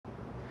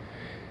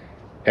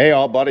Hey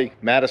all, buddy.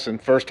 Madison,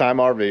 first time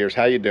RVers.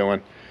 How you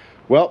doing?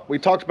 Well, we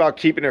talked about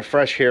keeping it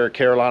fresh here at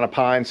Carolina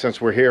Pines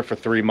since we're here for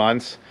 3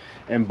 months.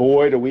 And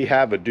boy, do we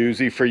have a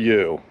doozy for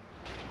you.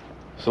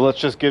 So let's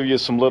just give you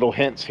some little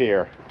hints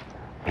here.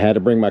 I had to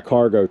bring my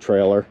cargo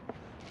trailer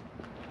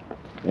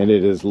and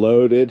it is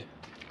loaded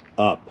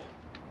up.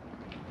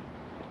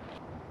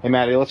 Hey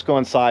Maddie, let's go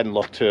inside and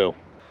look too.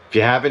 If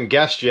you haven't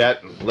guessed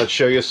yet, let's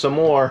show you some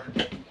more.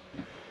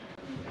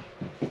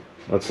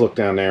 Let's look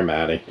down there,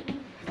 Maddie.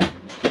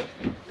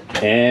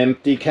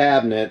 Empty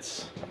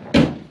cabinets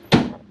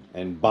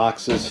and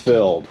boxes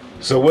filled.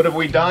 So what have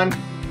we done?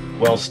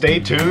 Well, stay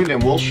tuned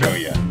and we'll show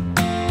you.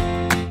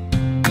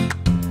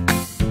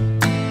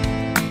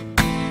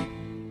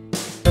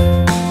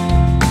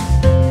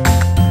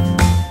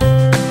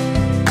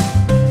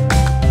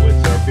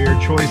 What's our beer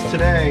choice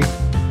today?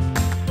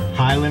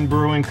 Highland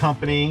Brewing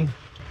Company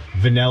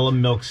Vanilla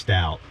Milk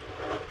Stout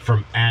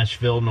from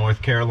Asheville,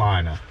 North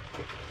Carolina.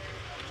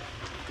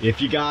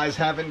 If you guys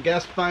haven't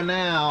guessed by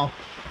now,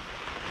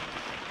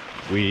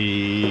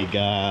 we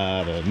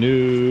got a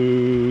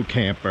new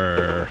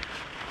camper.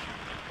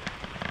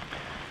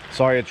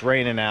 Sorry it's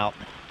raining out,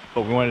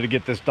 but we wanted to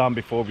get this done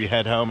before we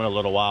head home in a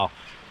little while.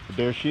 But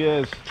there she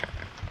is.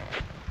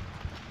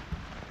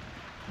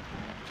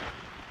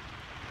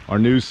 Our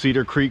new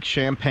Cedar Creek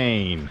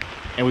Champagne.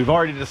 And we've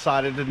already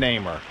decided to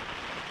name her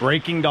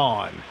Breaking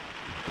Dawn.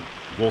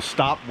 We'll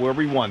stop where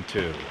we want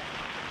to.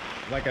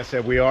 Like I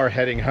said, we are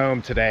heading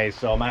home today,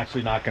 so I'm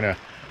actually not gonna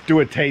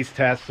do a taste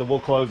test, so we'll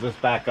close this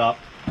back up.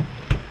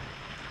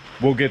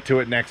 We'll get to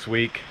it next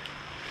week.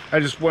 I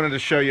just wanted to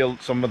show you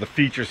some of the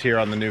features here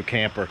on the new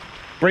camper.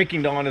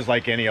 Breaking Dawn is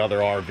like any other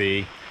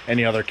RV,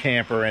 any other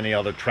camper, any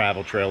other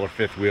travel trailer,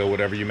 fifth wheel,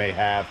 whatever you may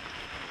have.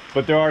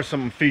 But there are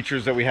some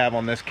features that we have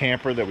on this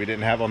camper that we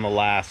didn't have on the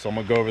last, so I'm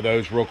gonna go over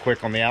those real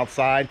quick on the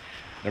outside,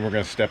 then we're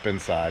gonna step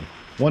inside.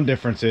 One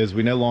difference is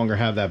we no longer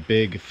have that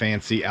big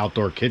fancy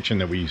outdoor kitchen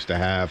that we used to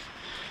have.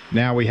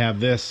 Now we have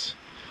this,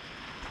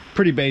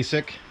 pretty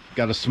basic.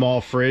 Got a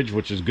small fridge,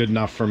 which is good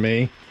enough for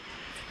me.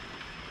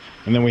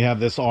 And then we have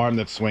this arm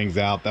that swings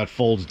out, that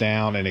folds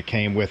down, and it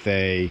came with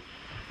a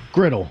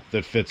griddle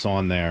that fits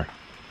on there.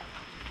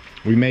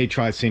 We may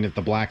try seeing if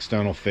the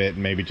Blackstone will fit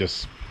and maybe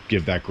just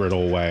give that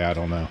griddle away, I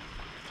don't know.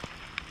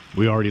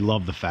 We already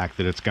love the fact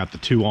that it's got the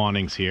 2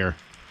 awnings here.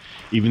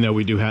 Even though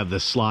we do have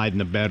this slide in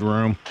the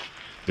bedroom,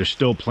 there's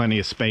still plenty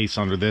of space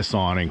under this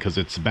awning because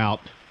it's about,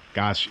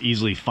 gosh,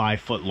 easily 5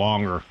 foot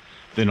longer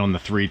than on the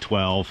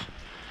 312.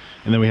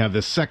 And then we have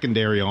this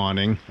secondary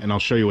awning, and I'll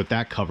show you what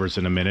that covers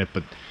in a minute,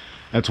 but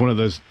that's one of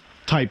those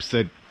types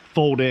that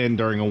fold in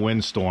during a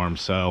windstorm,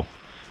 so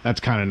that's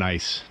kind of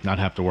nice, not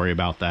have to worry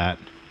about that.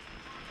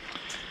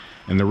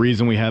 And the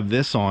reason we have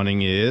this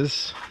awning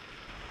is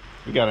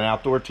we got an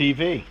outdoor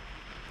TV.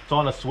 It's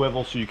on a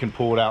swivel, so you can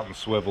pull it out and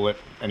swivel it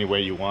any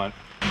way you want.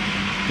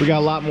 We got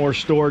a lot more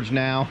storage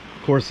now.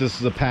 Of course, this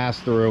is a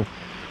pass-through,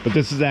 but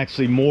this is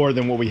actually more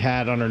than what we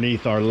had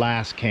underneath our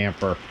last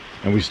camper,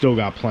 and we still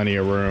got plenty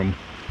of room.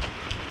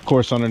 Of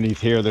course,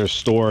 underneath here there's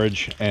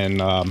storage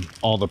and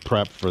all the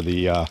prep for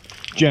the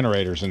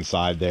generators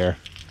inside there.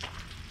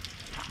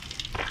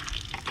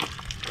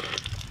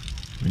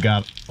 We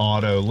got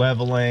auto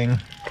leveling,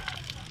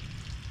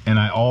 and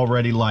I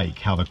already like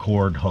how the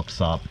cord hooks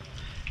up.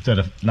 It's at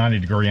a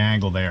 90-degree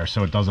angle there,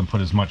 so it doesn't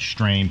put as much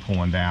strain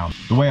pulling down.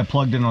 The way I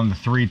plugged in on the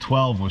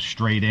 312 was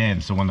straight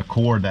in, so when the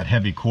cord, that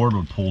heavy cord,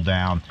 would pull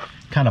down,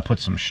 kind of put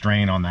some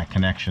strain on that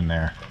connection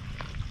there.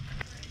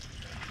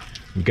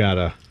 We got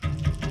a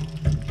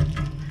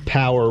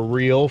power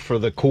reel for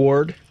the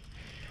cord.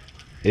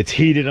 It's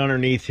heated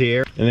underneath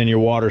here, and then your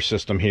water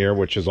system here,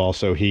 which is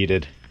also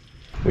heated.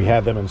 We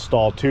had them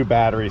install 2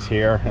 batteries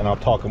here, and I'll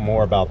talk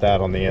more about that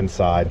on the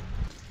inside.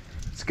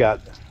 It's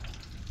got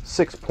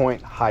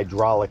 6-point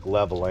hydraulic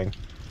leveling,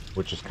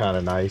 which is kind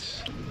of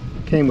nice.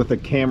 Came with a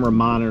camera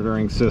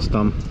monitoring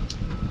system,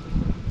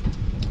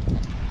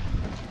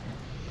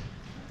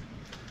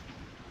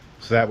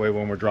 so that way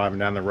when we're driving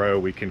down the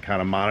road we can kind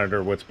of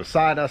monitor what's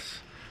beside us,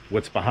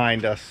 what's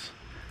behind us,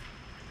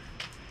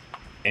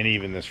 and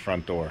even this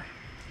front door.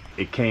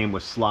 It came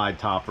with slide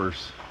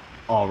toppers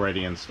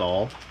already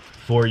installed.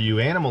 For you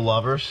animal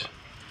lovers,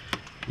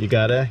 you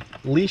got a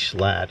leash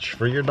latch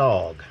for your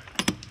dog.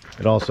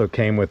 It also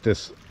came with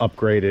this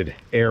upgraded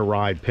air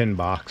ride pin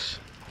box.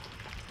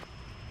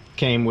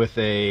 Came with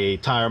a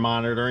tire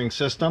monitoring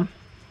system.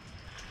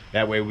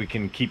 That way we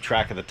can keep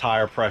track of the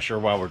tire pressure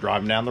while we're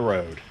driving down the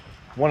road.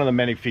 One of the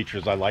many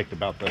features I liked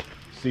about the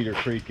Cedar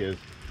Creek is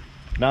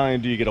not only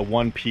do you get a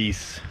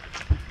 1-piece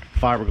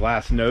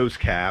fiberglass nose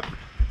cap,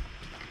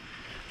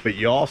 but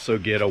you also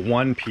get a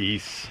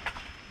 1-piece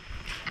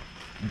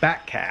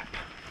back cap,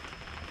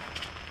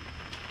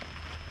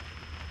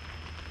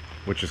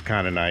 which is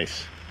kind of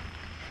nice.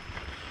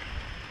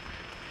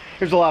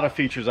 There's a lot of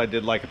features I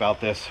did like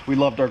about this. We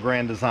loved our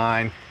grand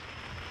design.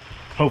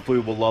 Hopefully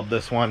we'll love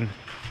this one,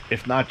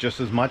 if not just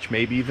as much,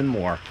 maybe even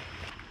more.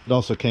 It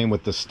also came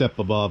with the step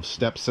above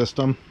step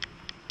system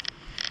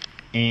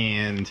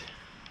and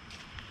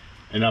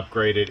an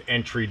upgraded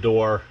entry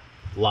door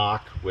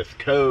lock with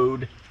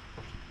code.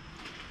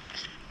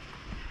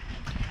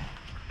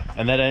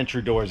 And that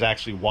entry door is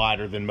actually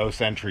wider than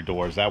most entry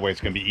doors. That way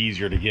it's going to be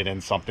easier to get in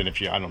something if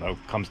you, I don't know,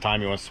 comes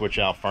time you want to switch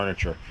out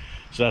furniture.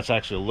 So that's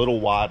actually a little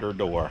wider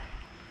door.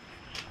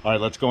 All right,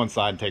 let's go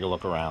inside and take a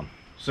look around.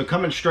 So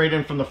coming straight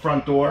in from the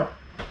front door,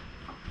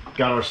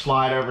 got our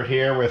slide over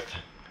here with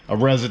a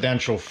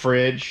residential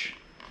fridge,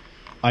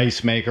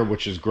 ice maker,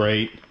 which is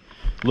great.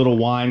 Little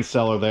wine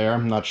cellar there.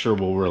 I'm not sure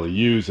we'll really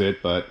use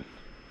it, but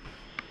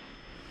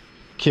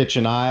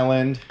kitchen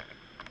island.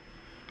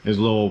 There's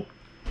a little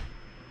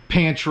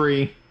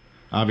pantry,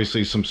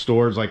 obviously some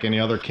storage like any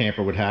other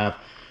camper would have.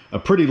 A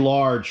pretty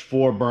large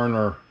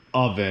 4-burner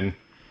oven.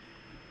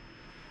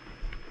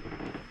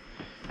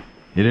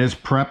 It is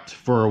prepped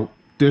for a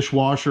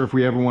dishwasher if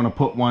we ever want to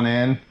put one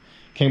in.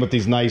 Came with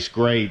these nice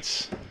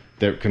grates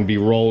that can be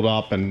rolled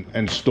up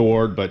and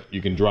stored, but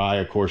you can dry,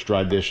 of course,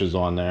 dry dishes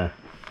on there.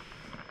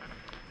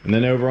 And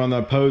then over on the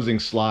opposing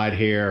slide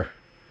here,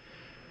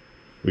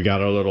 we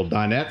got our little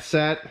dinette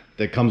set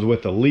that comes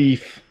with a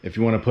leaf if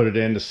you want to put it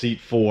into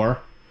seat 4.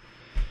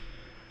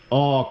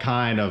 All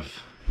kind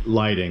of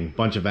lighting,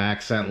 bunch of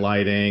accent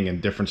lighting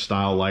and different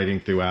style lighting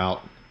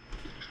throughout.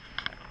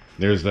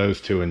 There's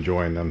those two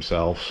enjoying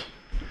themselves.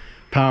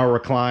 Power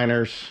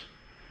recliners,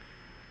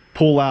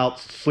 pull out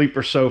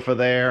sleeper sofa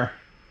there,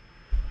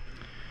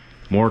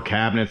 more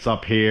cabinets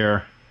up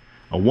here,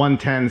 a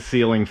 110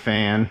 ceiling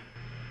fan.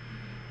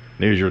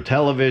 There's your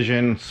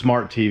television,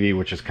 smart TV,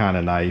 which is kind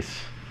of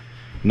nice.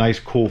 Nice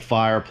cool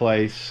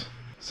fireplace.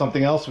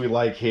 Something else we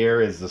like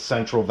here is the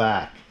central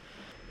vac.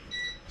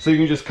 So you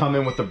can just come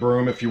in with the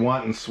broom if you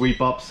want and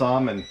sweep up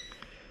some and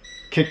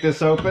kick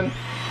this open,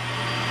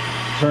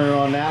 turn it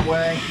on that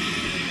way,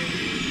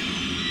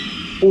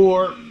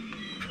 or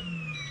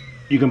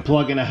you can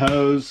plug in a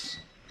hose.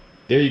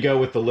 There you go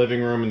with the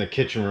living room and the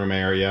kitchen room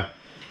area.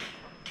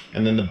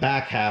 And then the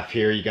back half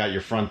here, you got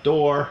your front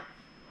door,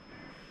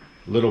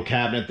 little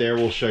cabinet there.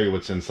 We'll show you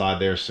what's inside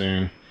there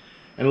soon.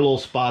 And a little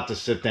spot to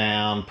sit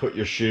down, put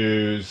your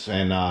shoes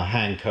and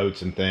hang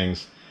coats and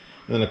things.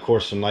 And then of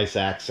course some nice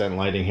accent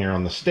lighting here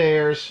on the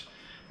stairs.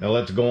 Now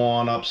let's go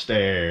on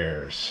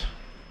upstairs.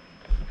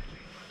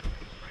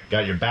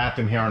 Got your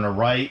bathroom here on the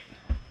right.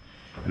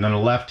 And then the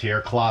left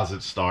here,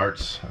 closet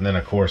starts. And then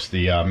of course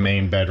the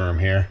main bedroom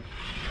here.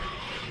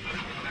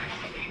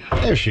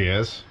 There she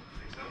is.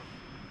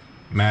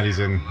 Maddie's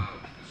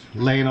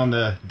laying on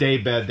the day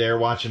bed there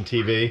watching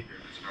TV.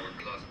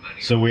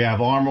 So we have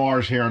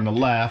armoires here on the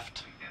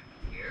left.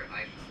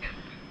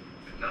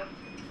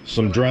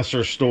 Some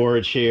dresser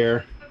storage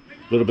here.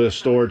 A little bit of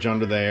storage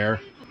under there.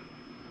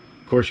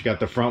 Of course you got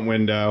the front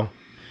window.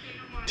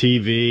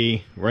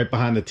 TV. Right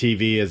behind the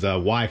TV is a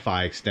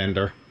Wi-Fi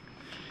extender.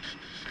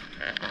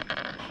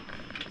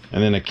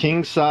 And then a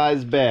king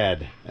size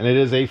bed. And it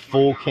is a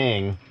full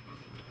king.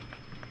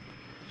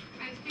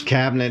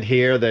 Cabinet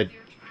here that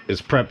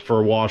is prepped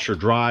for a washer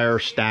dryer,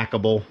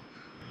 stackable.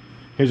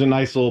 Here's a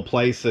nice little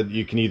place that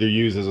you can either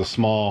use as a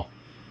small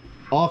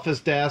office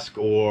desk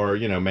or,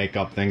 you know, make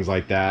up things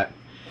like that.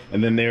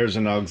 And then there's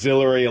an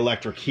auxiliary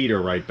electric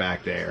heater right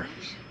back there.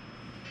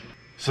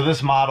 So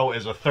this model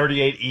is a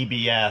 38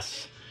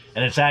 EBS,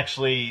 and it's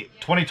actually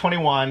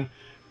 2021,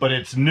 but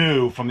it's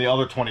new from the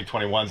other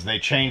 2021s. They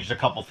changed a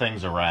couple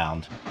things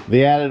around.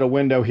 They added a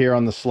window here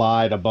on the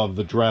slide above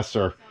the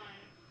dresser.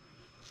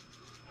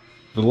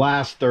 The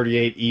last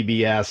 38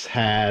 EBS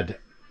had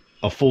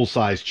a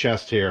full-size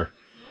chest here,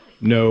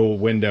 no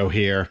window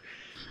here.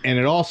 And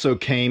it also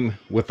came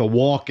with a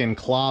walk-in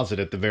closet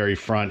at the very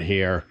front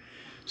here.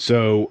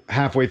 So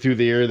halfway through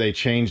the year they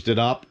changed it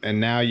up,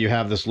 and now you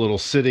have this little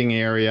sitting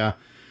area.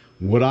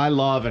 What I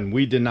love, and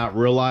we did not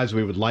realize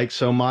we would like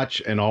so much,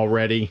 and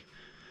already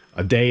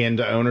a day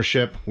into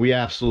ownership, we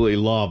absolutely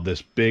love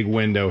this big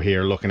window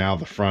here looking out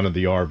the front of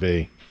the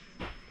RV.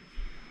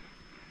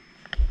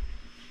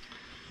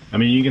 I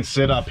mean, you can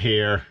sit up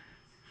here,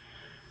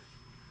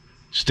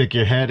 stick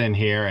your head in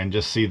here and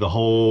just see the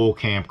whole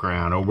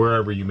campground or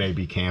wherever you may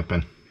be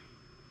camping.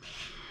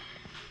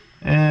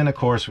 And of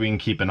course we can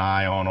keep an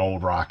eye on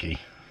old Rocky.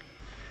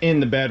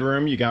 In the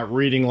bedroom you got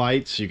reading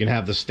lights. You can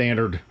have the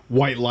standard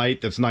white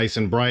light that's nice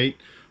and bright,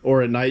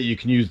 or at night you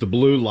can use the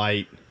blue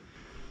light.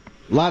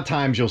 A lot of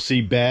times you'll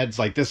see beds,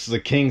 like this is a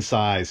king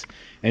size,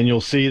 and you'll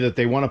see that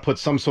they want to put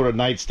some sort of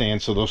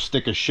nightstand, so they'll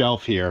stick a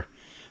shelf here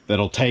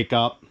that'll take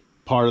up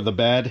part of the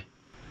bed.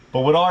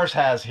 But what ours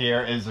has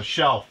here is a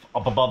shelf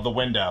up above the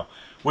window,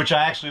 which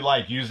I actually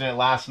like. Using it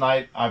last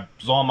night, I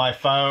was on my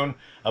phone.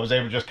 I was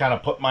able to just kind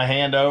of put my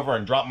hand over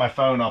and drop my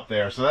phone up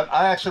there. So that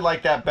I actually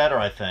like that better,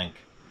 I think.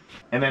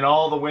 And then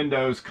all the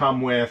windows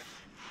come with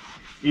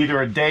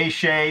either a day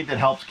shade that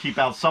helps keep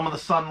out some of the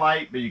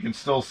sunlight, but you can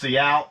still see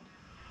out,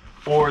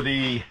 or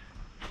the,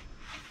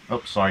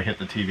 oops, sorry, hit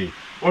the TV,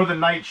 or the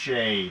night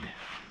shade.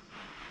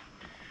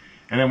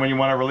 And then when you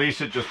want to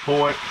release it, just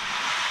pull it,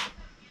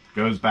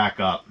 goes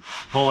back up.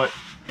 Pull it,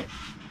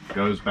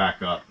 goes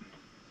back up.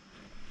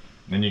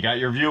 Then you got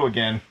your view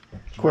again.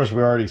 Of course,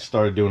 we already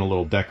started doing a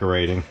little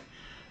decorating.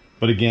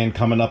 But again,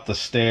 coming up the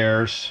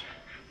stairs,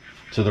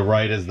 To the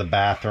right is the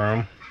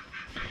bathroom.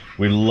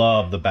 We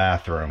love the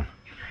bathroom.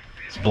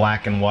 It's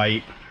black and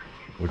white,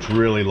 which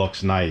really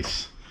looks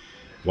nice.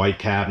 White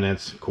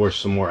cabinets, of course,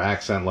 some more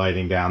accent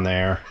lighting down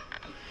there.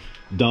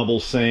 Double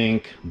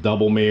sink,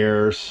 double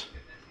mirrors.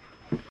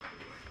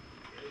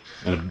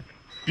 And a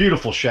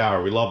beautiful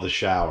shower. We love the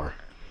shower.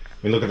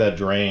 I mean, look at that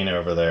drain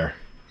over there.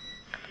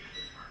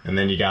 And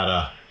then you got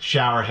a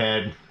shower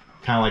head,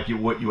 kind of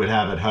like what you would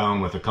have at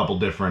home, with a couple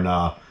different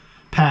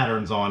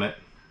patterns on it.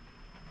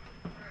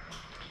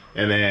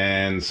 And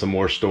then some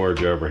more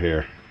storage over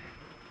here.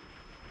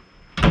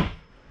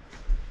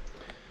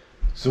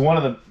 So one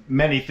of the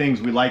many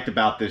things we liked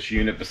about this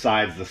unit,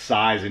 besides the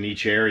size in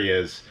each area,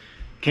 is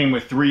came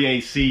with 3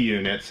 AC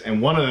units,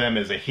 and one of them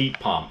is a heat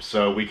pump.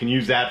 So we can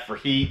use that for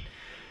heat.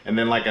 And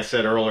then, like I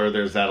said earlier,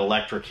 there's that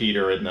electric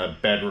heater in the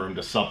bedroom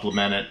to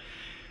supplement it.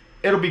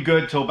 It'll be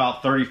good till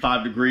about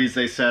 35 degrees,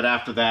 they said.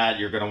 After that,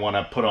 you're gonna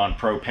wanna put on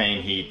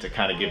propane heat to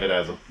kind of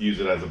use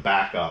it as a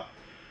backup.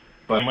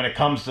 But when it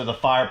comes to the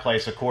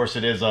fireplace, of course,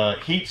 it is a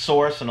heat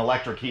source, an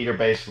electric heater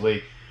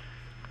basically,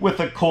 with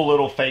a cool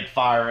little fake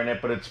fire in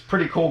it, but it's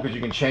pretty cool because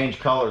you can change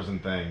colors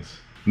and things.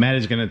 Matt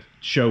is gonna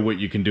show what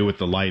you can do with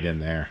the light in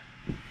there.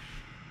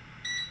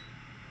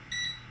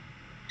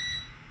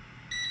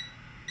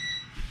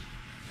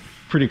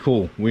 Pretty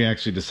cool. We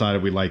actually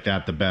decided we like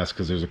that the best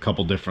because there's a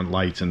couple different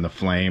lights in the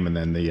flame and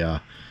then the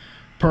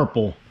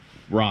purple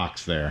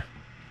rocks there.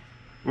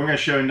 We're going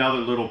to show you another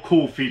little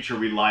cool feature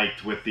we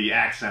liked with the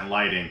accent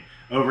lighting.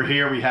 Over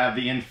here we have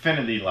the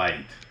infinity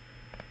light.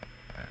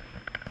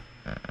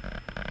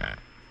 I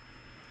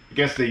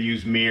guess they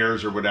use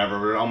mirrors or whatever,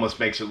 but it almost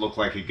makes it look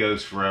like it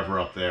goes forever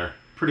up there.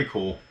 Pretty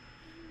cool.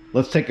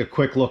 Let's take a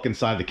quick look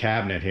inside the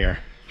cabinet here.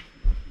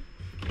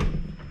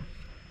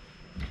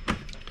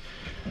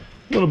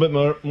 A little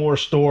bit more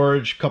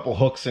storage, couple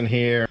hooks in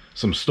here,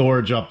 some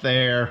storage up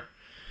there.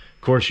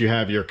 Of course, you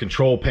have your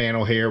control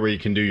panel here where you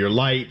can do your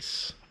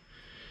lights,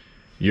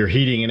 your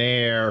heating and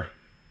air,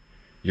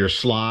 your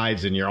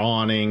slides and your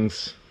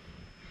awnings.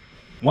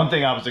 One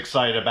thing I was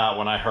excited about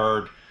when I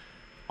heard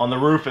on the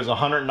roof is a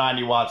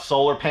 190 watt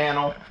solar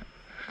panel.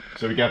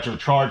 So we got your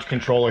charge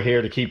controller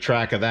here to keep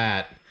track of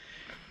that.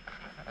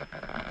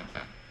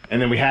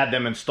 And then we had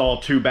them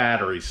install 2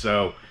 batteries,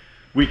 so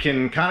we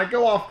can kind of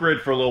go off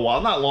grid for a little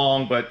while. Not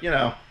long, but you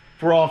know,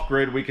 if we're off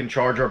grid, we can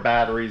charge our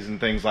batteries and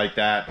things like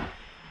that.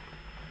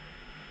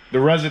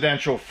 The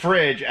residential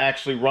fridge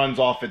actually runs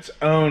off its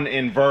own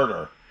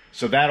inverter,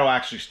 so that'll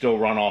actually still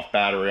run off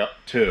battery up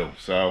too.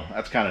 So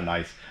that's kind of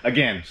nice.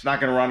 Again, it's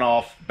not going to run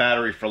off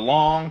battery for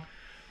long,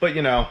 but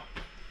you know,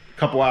 a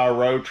couple hour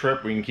road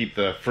trip, we can keep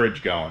the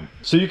fridge going.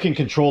 So you can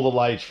control the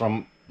lights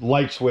from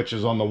light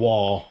switches on the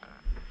wall.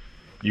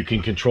 You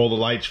can control the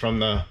lights from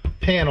the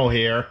panel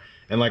here.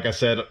 And like I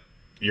said,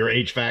 your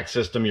HVAC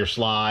system, your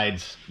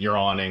slides, your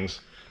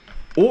awnings.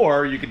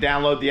 Or you could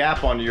download the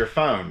app onto your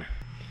phone.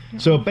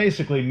 So it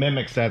basically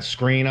mimics that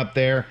screen up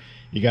there.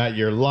 You got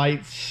your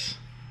lights,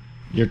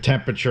 your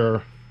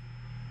temperature,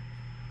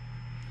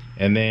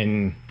 and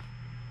then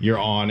your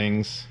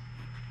awnings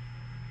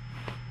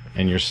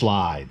and your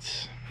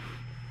slides.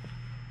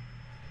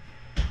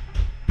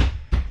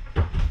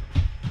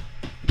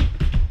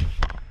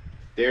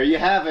 There you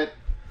have it,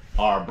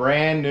 our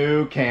brand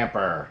new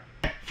camper.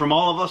 From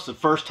all of us, the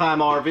first time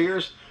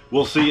RVers,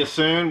 we'll see you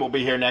soon. We'll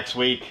be here next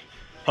week.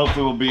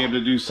 Hopefully we'll be able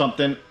to do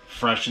something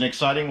fresh and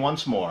exciting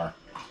once more.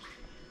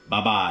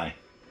 Bye-bye.